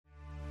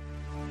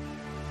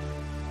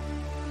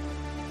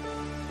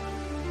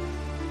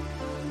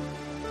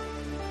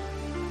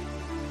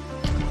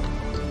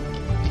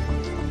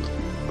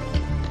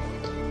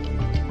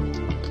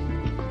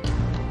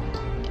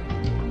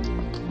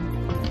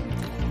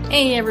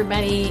Hey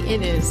everybody,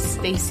 it is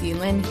Stacy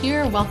Lynn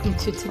here. Welcome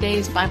to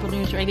today's Bible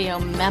News Radio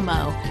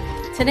Memo.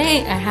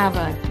 Today I have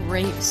a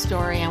great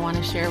story I want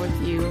to share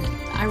with you.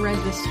 I read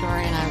this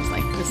story and I was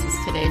like, this is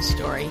today's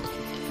story.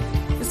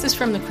 This is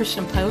from the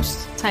Christian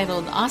Post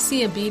titled,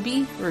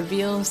 Bibi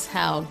reveals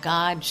how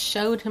God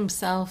showed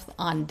himself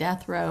on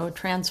death row,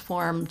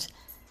 transformed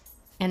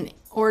an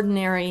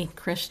ordinary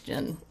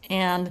Christian.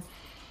 And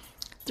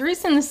the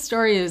reason this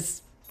story is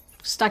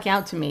stuck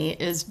out to me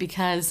is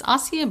because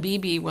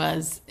Bibi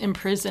was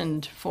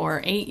imprisoned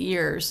for 8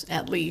 years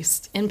at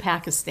least in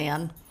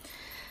Pakistan.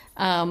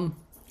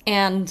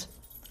 And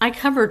I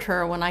covered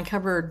her when I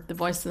covered the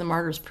Voice of the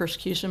Martyrs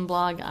persecution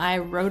blog. I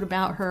wrote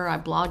about her, I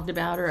blogged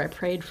about her, I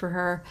prayed for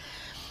her,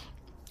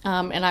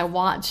 and I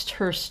watched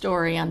her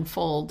story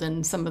unfold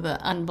and some of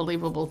the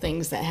unbelievable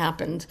things that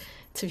happened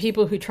to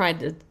people who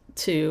tried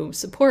to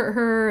support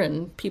her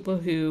and people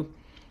who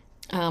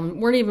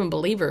weren't even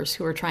believers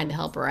who were trying to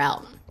help her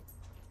out.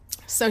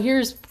 So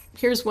here's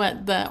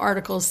what the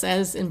article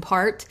says in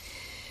part. It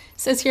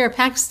says here, a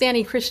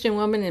Pakistani Christian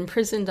woman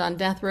imprisoned on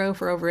death row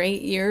for over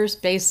 8 years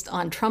based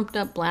on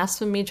trumped-up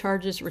blasphemy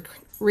charges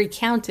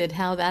recounted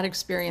how that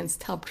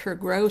experience helped her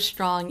grow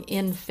strong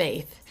in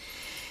faith.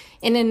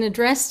 In an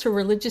address to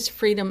religious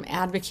freedom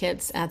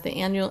advocates at the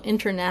annual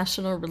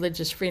International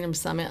Religious Freedom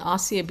Summit,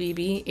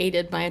 Bibi,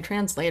 aided by a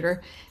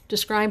translator,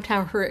 described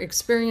how her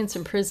experience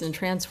in prison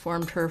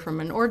transformed her from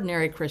an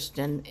ordinary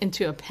Christian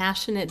into a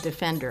passionate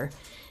defender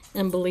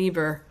and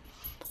believer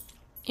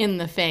in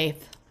the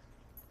faith.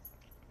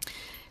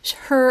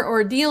 Her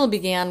ordeal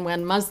began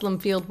when Muslim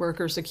field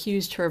workers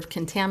accused her of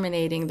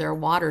contaminating their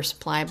water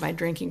supply by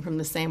drinking from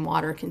the same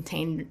water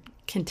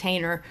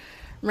container,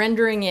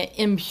 rendering it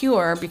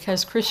impure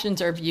because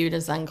Christians are viewed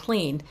as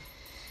unclean.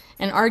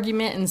 An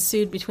argument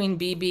ensued between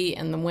Bibi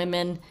and the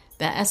women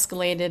that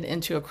escalated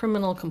into a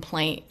criminal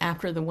complaint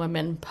after the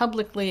women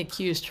publicly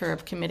accused her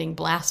of committing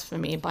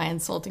blasphemy by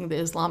insulting the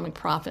Islamic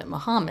prophet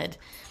Muhammad,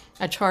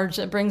 a charge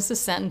that brings the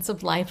sentence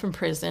of life in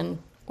prison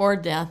or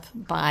death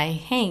by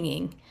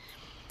hanging.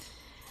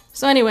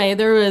 So anyway,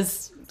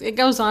 it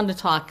goes on to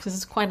talk, because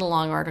it's quite a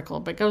long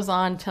article, but goes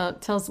on,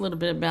 tells a little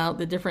bit about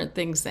the different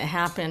things that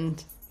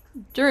happened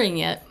during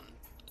it.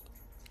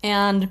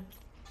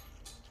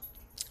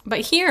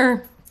 But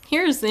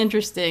here's the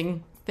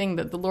interesting thing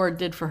that the Lord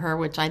did for her,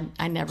 which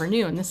I never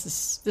knew, and this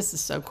is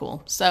so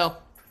cool. So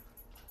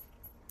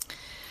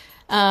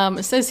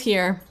it says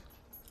here,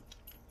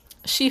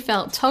 she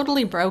felt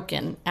totally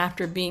broken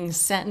after being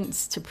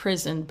sentenced to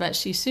prison, but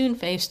she soon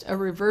faced a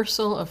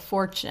reversal of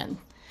fortune.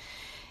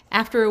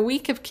 After a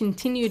week of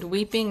continued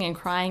weeping and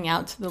crying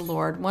out to the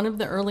Lord, one of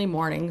the early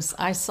mornings,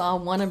 I saw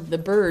one of the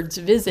birds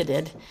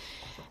visited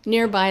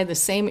nearby the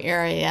same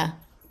area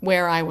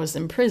where I was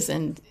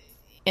imprisoned,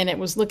 and it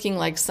was looking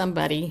like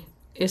somebody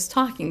is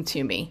talking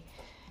to me.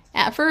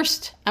 At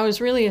first, I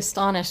was really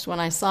astonished when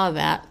I saw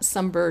that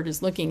some bird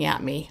is looking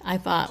at me. I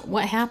thought,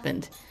 what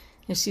happened?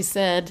 And she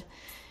said,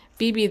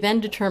 Bibi then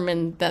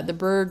determined that the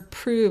bird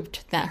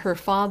proved that her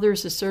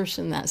father's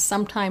assertion that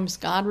sometimes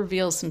God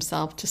reveals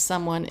himself to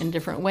someone in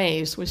different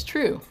ways was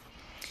true.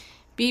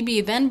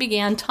 Bibi then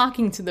began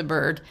talking to the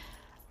bird.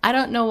 I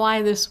don't know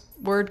why this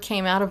word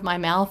came out of my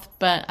mouth,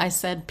 but I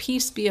said,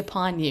 "Peace be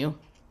upon you."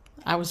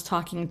 I was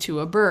talking to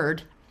a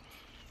bird.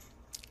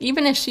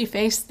 Even as she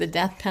faced the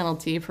death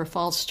penalty for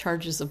false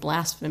charges of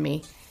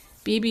blasphemy,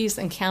 Bibi's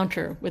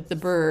encounter with the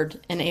bird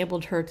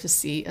enabled her to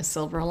see a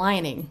silver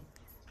lining.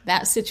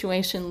 That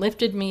situation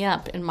lifted me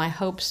up and my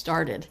hope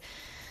started.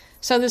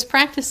 So this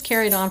practice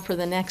carried on for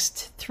the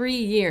next 3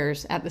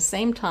 years. At the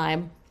same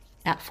time,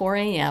 at 4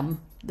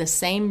 a.m., the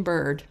same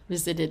bird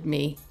visited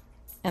me,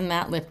 and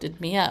that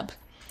lifted me up.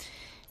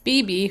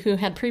 Bibi, who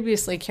had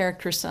previously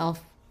characterized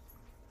herself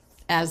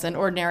as an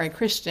ordinary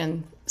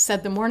Christian,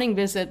 said the morning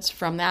visits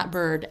from that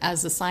bird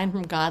as a sign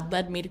from God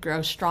led me to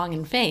grow strong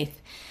in faith.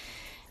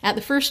 At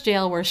the first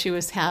jail where she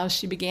was housed,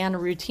 she began a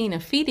routine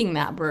of feeding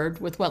that bird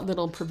with what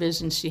little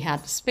provisions she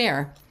had to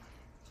spare.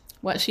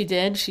 What she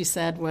did, she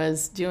said,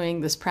 was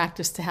doing this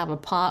practice to have a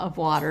pot of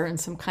water and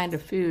some kind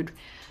of food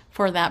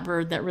for that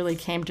bird that really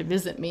came to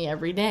visit me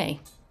every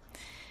day.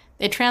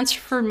 They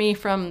transferred me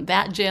from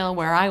that jail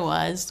where I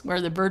was,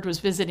 where the bird was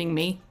visiting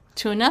me,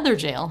 to another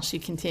jail, she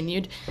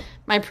continued.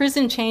 My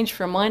prison changed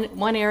from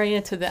one area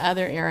to the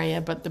other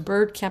area, but the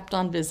bird kept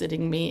on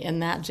visiting me in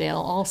that jail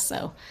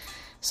also.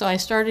 So I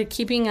started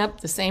keeping up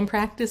the same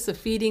practice of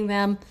feeding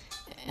them,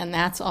 and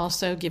that's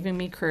also giving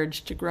me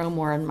courage to grow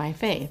more in my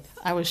faith.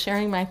 I was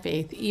sharing my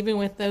faith even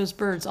with those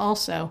birds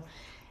also,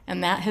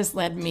 and that has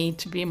led me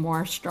to be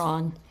more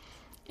strong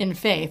in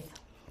faith.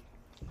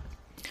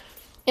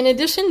 In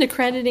addition to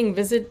crediting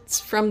visits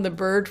from the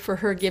bird for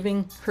her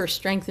giving her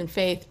strength and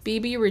faith,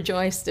 Bibi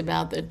rejoiced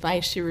about the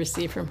advice she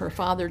received from her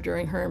father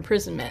during her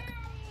imprisonment.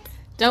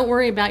 Don't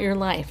worry about your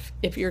life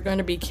if you're going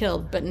to be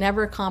killed, but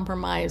never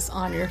compromise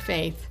on your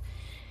faith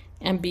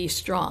and be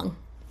strong.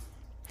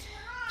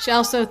 She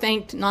also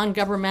thanked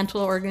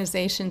non-governmental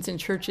organizations and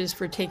churches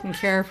for taking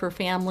care of her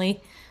family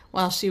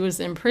while she was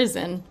in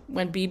prison.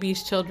 When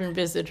Bibi's children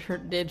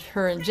visited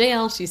her in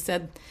jail, she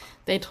said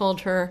they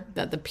told her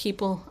that the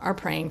people are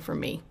praying for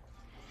me.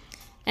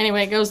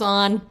 Anyway, it goes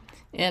on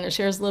and it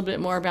shares a little bit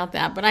more about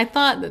that. But I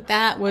thought that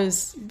that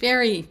was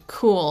very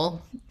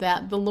cool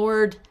that the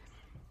Lord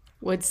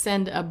would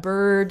send a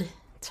bird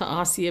to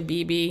Asia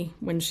Bibi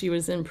when she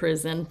was in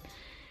prison,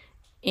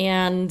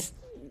 and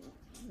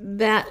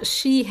that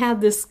she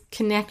had this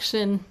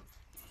connection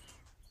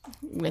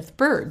with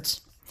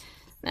birds.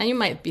 Now you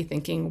might be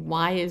thinking,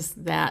 why is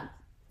that,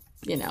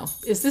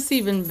 is this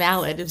even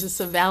valid? Is this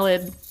a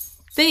valid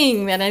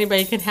thing that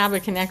anybody could have a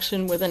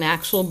connection with an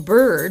actual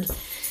bird?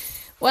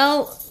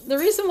 Well, the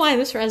reason why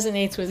this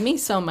resonates with me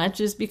so much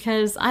is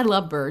because I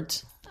love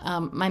birds.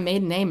 My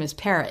maiden name is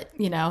Parrot,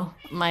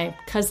 my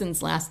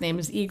cousin's last name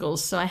is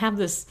Eagles. So I have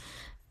this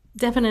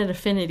definite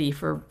affinity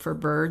for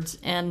birds.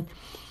 And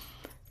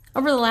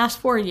over the last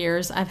 4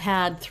 years, I've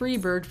had 3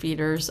 bird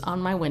feeders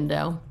on my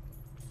window.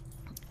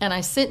 And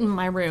I sit in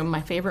my room,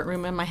 my favorite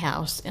room in my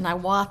house, and I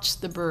watch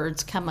the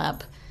birds come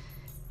up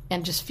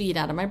and just feed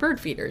out of my bird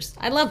feeders.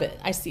 I love it.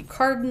 I see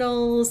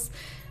cardinals,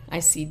 I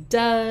see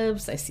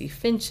doves, I see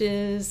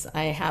finches.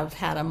 I have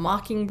had a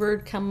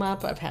mockingbird come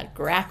up. I've had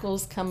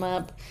grackles come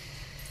up.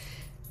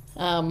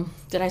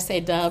 Did I say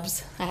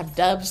doves? I have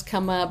doves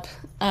come up.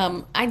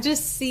 I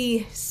just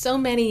see so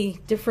many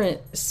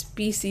different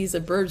species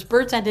of birds.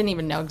 Birds I didn't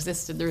even know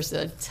existed. There's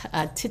a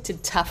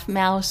titted tuft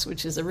mouse,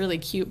 which is a really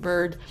cute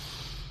bird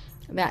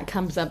that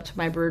comes up to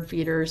my bird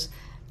feeders.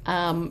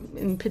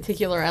 In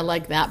particular, I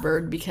like that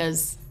bird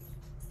because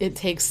it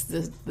takes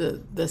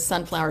the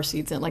sunflower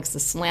seeds and it likes to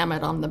slam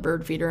it on the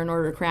bird feeder in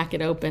order to crack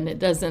it open. It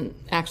doesn't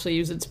actually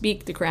use its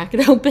beak to crack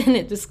it open.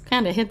 It just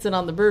kind of hits it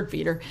on the bird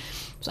feeder.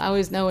 So I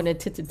always know when a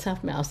titted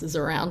tuft mouse is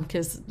around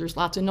because there's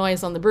lots of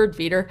noise on the bird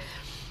feeder.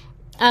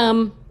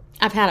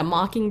 I've had a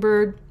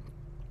mockingbird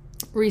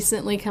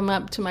recently come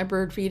up to my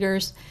bird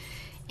feeders.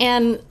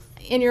 And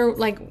you're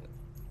like,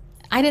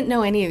 I didn't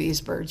know any of these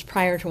birds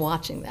prior to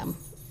watching them.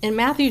 In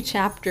Matthew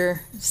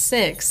chapter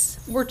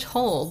 6, we're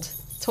told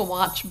to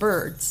watch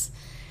birds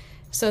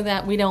so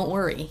that we don't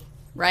worry,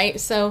 right?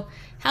 So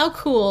how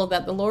cool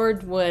that the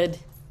Lord would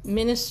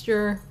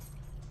minister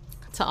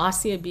to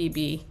Asia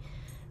Bibi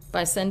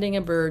by sending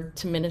a bird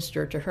to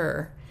minister to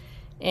her.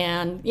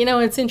 And,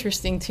 it's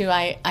interesting, too.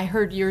 I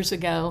heard years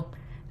ago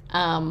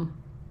that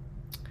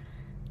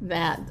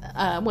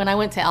when I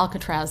went to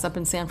Alcatraz up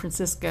in San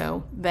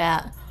Francisco,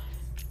 that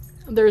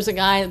there's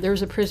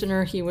a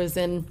prisoner, he was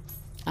in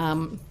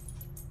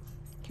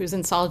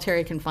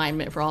solitary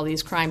confinement for all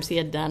these crimes he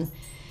had done.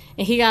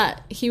 And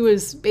he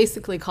was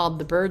basically called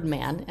the Bird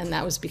Man, and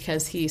that was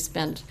because he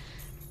spent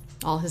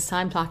all his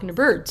time talking to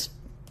birds.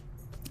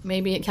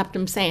 Maybe it kept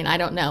him sane, I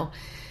don't know.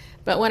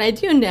 But what I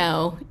do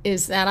know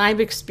is that I've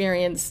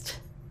experienced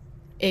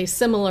a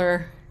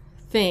similar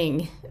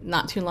thing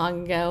not too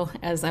long ago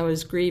as I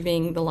was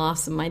grieving the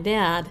loss of my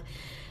dad.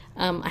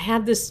 I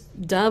had this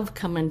dove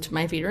come into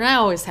my feeder. And I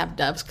always have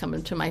doves come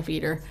into my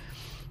feeder.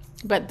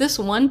 But this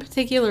one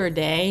particular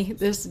day,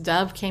 this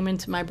dove came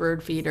into my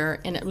bird feeder,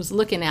 and it was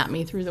looking at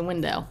me through the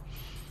window.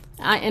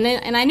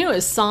 And I knew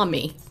it saw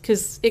me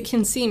because it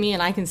can see me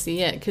and I can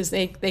see it because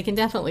they can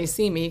definitely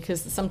see me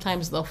because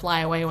sometimes they'll fly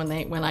away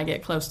when I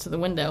get close to the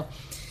window.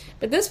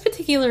 But this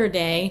particular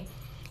day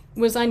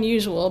was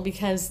unusual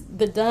because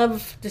the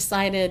dove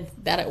decided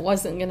that it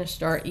wasn't going to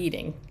start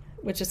eating,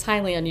 which is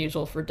highly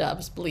unusual for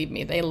doves. Believe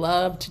me, they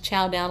love to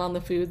chow down on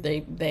the food.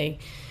 They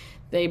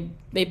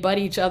butt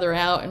each other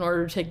out in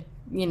order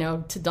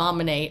to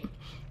dominate.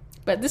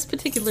 But this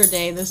particular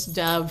day, this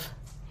dove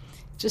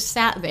just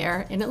sat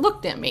there and it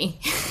looked at me.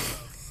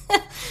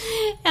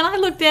 And I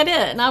looked at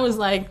it and I was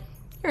like,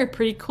 you're a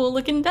pretty cool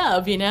looking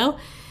dove,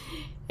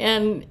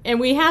 And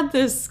we had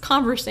this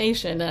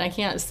conversation, and I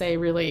can't say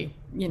really,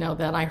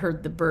 that I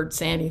heard the bird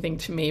say anything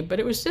to me, but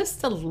it was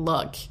just a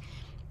look.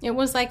 It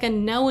was like a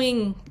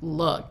knowing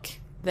look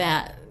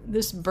that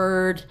this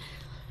bird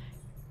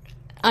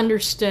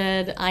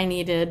understood I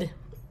needed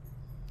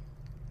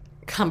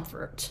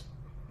comfort.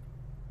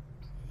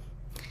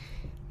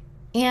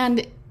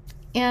 And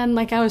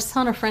like I was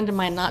telling a friend of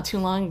mine not too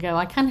long ago,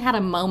 I kind of had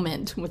a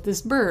moment with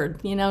this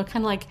bird, kind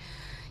of like,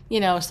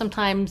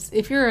 sometimes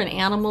if you're an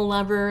animal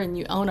lover and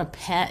you own a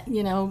pet,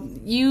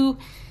 you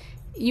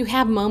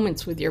have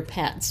moments with your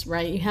pets,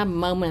 right? You have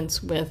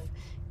moments with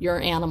your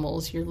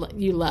animals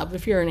you love.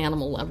 If you're an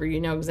animal lover,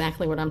 you know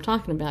exactly what I'm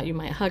talking about. You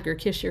might hug or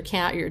kiss your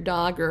cat, your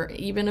dog, or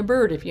even a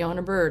bird if you own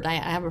a bird. I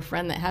have a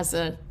friend that has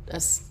a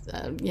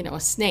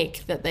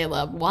snake that they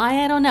love.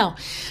 Why? I don't know.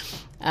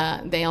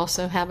 They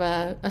also have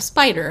a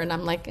spider, and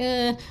I'm like,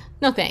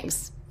 no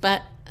thanks.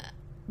 But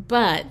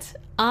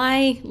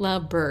I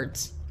love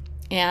birds,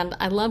 and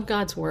I love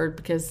God's word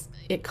because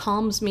it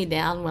calms me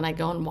down when I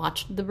go and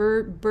watch the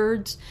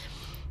birds,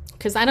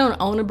 because I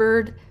don't own a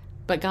bird,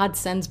 but God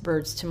sends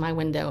birds to my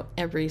window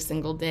every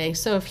single day.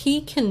 So if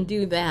he can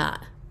do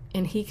that,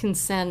 and he can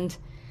send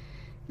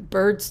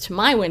birds to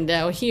my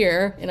window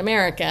here in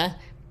America,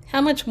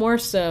 how much more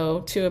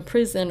so to a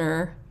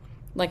prisoner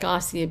like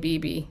Asia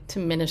Bibi to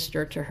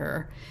minister to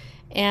her.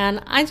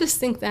 And I just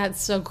think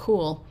that's so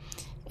cool.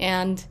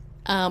 And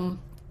I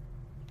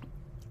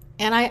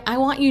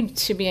want you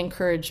to be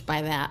encouraged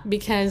by that,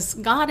 because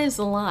God is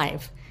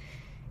alive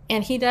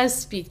and he does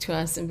speak to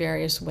us in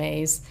various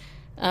ways.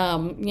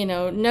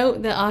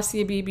 Note that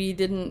Asia Bibi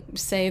didn't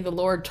say the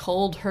Lord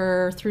told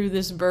her through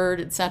this bird,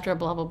 etc.,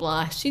 blah, blah,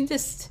 blah. She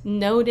just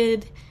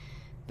noted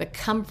the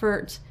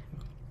comfort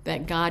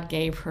that God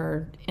gave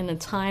her in a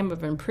time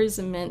of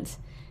imprisonment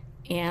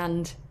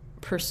and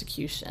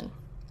persecution.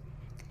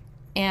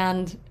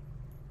 And,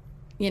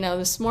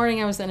 this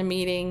morning I was in a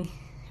meeting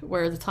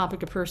where the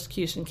topic of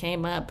persecution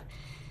came up.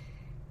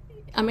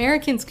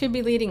 Americans could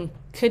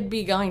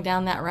be going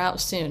down that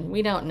route soon.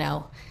 We don't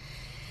know.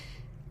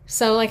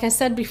 So like I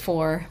said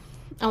before,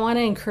 I want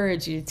to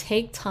encourage you to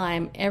take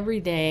time every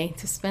day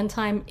to spend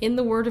time in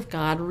the Word of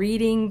God,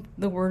 reading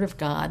the Word of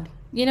God.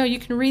 You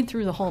can read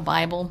through the whole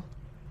Bible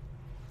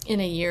in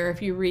a year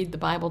if you read the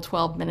Bible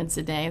 12 minutes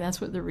a day.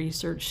 That's what the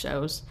research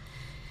shows.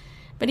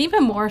 But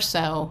even more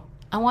so,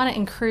 I want to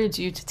encourage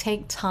you to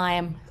take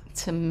time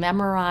to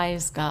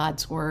memorize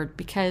God's Word,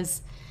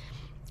 because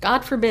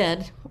God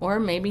forbid, or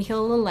maybe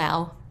he'll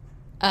allow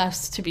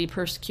us to be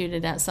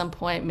persecuted at some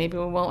point. Maybe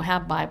we won't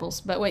have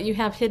Bibles, but what you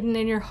have hidden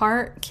in your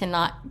heart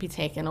cannot be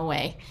taken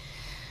away.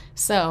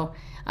 So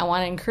I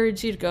want to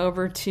encourage you to go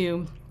over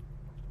to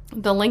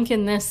the link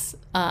in this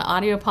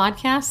audio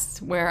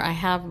podcast where I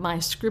have my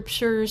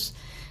scriptures,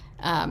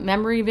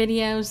 memory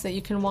videos that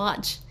you can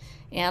watch.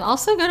 And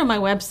also go to my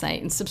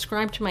website and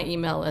subscribe to my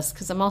email list,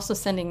 because I'm also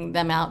sending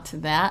them out to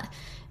that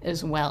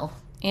as well.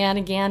 And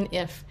again,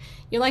 if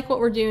you like what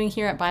we're doing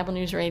here at Bible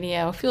News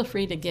Radio, feel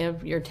free to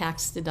give your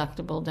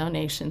tax-deductible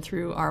donation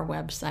through our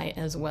website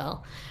as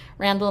well.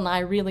 Randall and I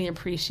really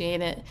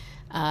appreciate it.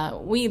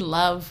 We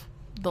love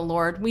the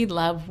Lord. We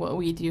love what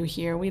we do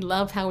here. We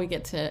love how we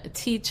get to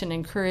teach and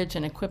encourage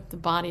and equip the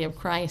body of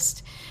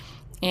Christ.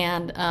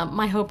 And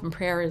my hope and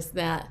prayer is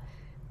that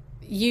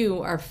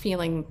you are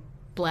feeling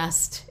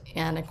blessed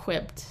and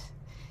equipped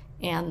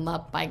and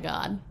loved by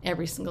God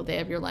every single day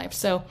of your life.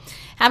 So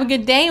have a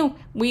good day.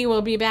 We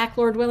will be back,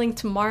 Lord willing,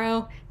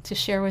 tomorrow to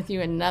share with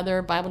you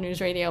another Bible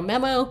News Radio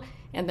memo,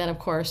 and then, of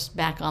course,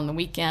 back on the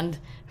weekend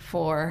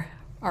for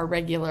our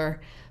regular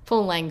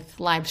full-length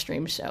live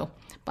stream show,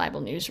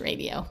 Bible News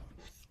Radio.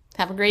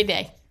 Have a great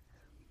day.